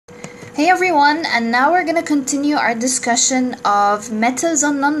Hey everyone, and now we're gonna continue our discussion of metals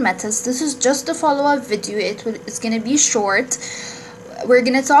and non-metals. This is just a follow-up video. It's gonna be short. We're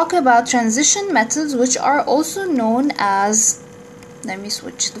gonna talk about transition metals, which are also known as, let me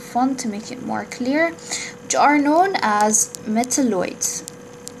switch the font to make it more clear, which are known as metalloids.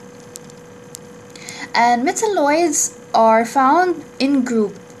 And metalloids are found in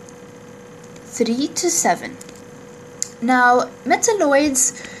group 3 to 7. Now,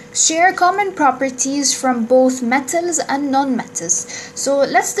 metalloids share common properties from both metals and non-metals. So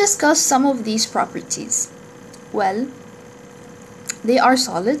let's discuss some of these properties. Well, they are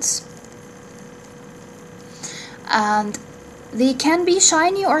solids and they can be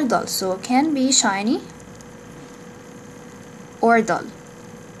shiny or dull. So can be shiny or dull.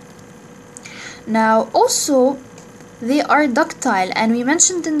 Now also they are ductile, and we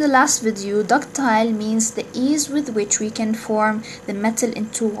mentioned in the last video, ductile means the ease with which we can form the metal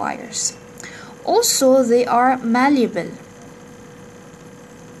into wires. Also, they are malleable.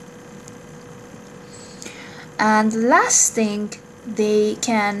 And the last thing, they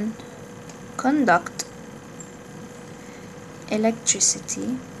can conduct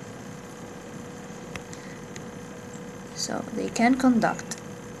electricity. So they can conduct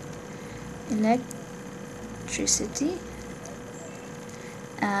electricity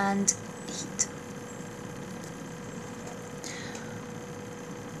and heat.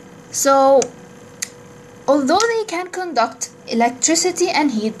 So although they can conduct electricity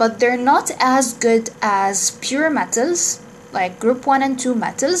and heat, but they're not as good as pure metals like group 1 and 2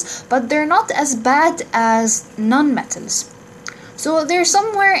 metals, but they're not as bad as non-metals. So they're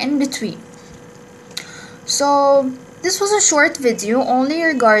somewhere in between. So this was a short video only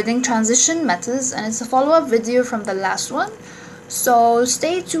regarding transition metals, and it's a follow-up video from the last one. So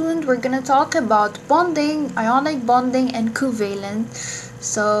stay tuned. We're gonna talk about bonding, ionic bonding, and covalent.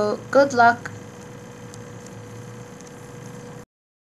 So good luck.